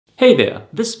Hey there,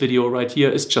 this video right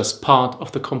here is just part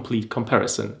of the complete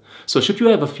comparison. So should you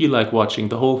ever feel like watching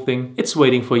the whole thing, it's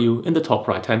waiting for you in the top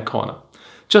right hand corner.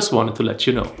 Just wanted to let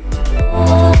you know.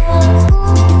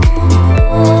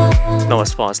 Now,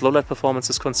 as far as low-light performance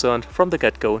is concerned, from the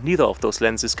get-go, neither of those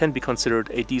lenses can be considered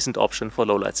a decent option for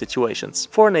low-light situations.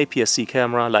 For an APS-C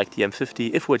camera like the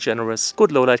M50, if we're generous,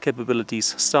 good low-light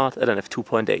capabilities start at an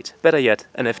f2.8, better yet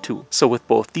an f2. So with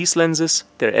both these lenses,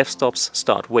 their f-stops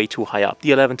start way too high up.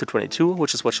 The 11-22,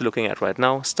 which is what you're looking at right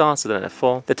now, starts at an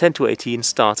f4, the 10-18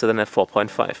 starts at an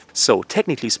f4.5. So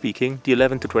technically speaking, the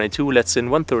 11-22 lets in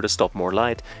 1/3 a stop more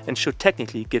light and should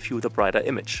technically give you the brighter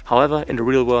image. However, in the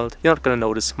real world, you're not going to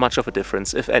notice much of a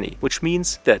difference, if any, which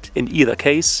means that in either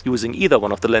case, using either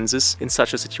one of the lenses in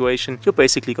such a situation, you're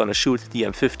basically going to shoot the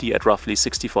M50 at roughly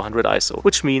 6400 ISO,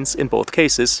 which means in both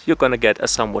cases you're going to get a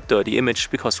somewhat dirty image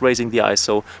because raising the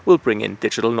ISO will bring in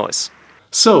digital noise.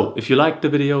 So, if you liked the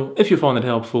video, if you found it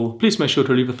helpful, please make sure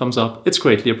to leave a thumbs up, it's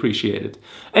greatly appreciated.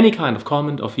 Any kind of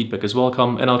comment or feedback is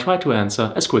welcome and I'll try to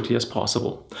answer as quickly as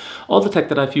possible. All the tech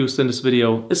that I've used in this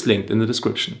video is linked in the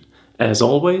description. As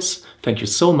always, thank you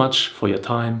so much for your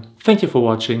time, thank you for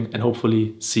watching and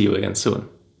hopefully see you again soon.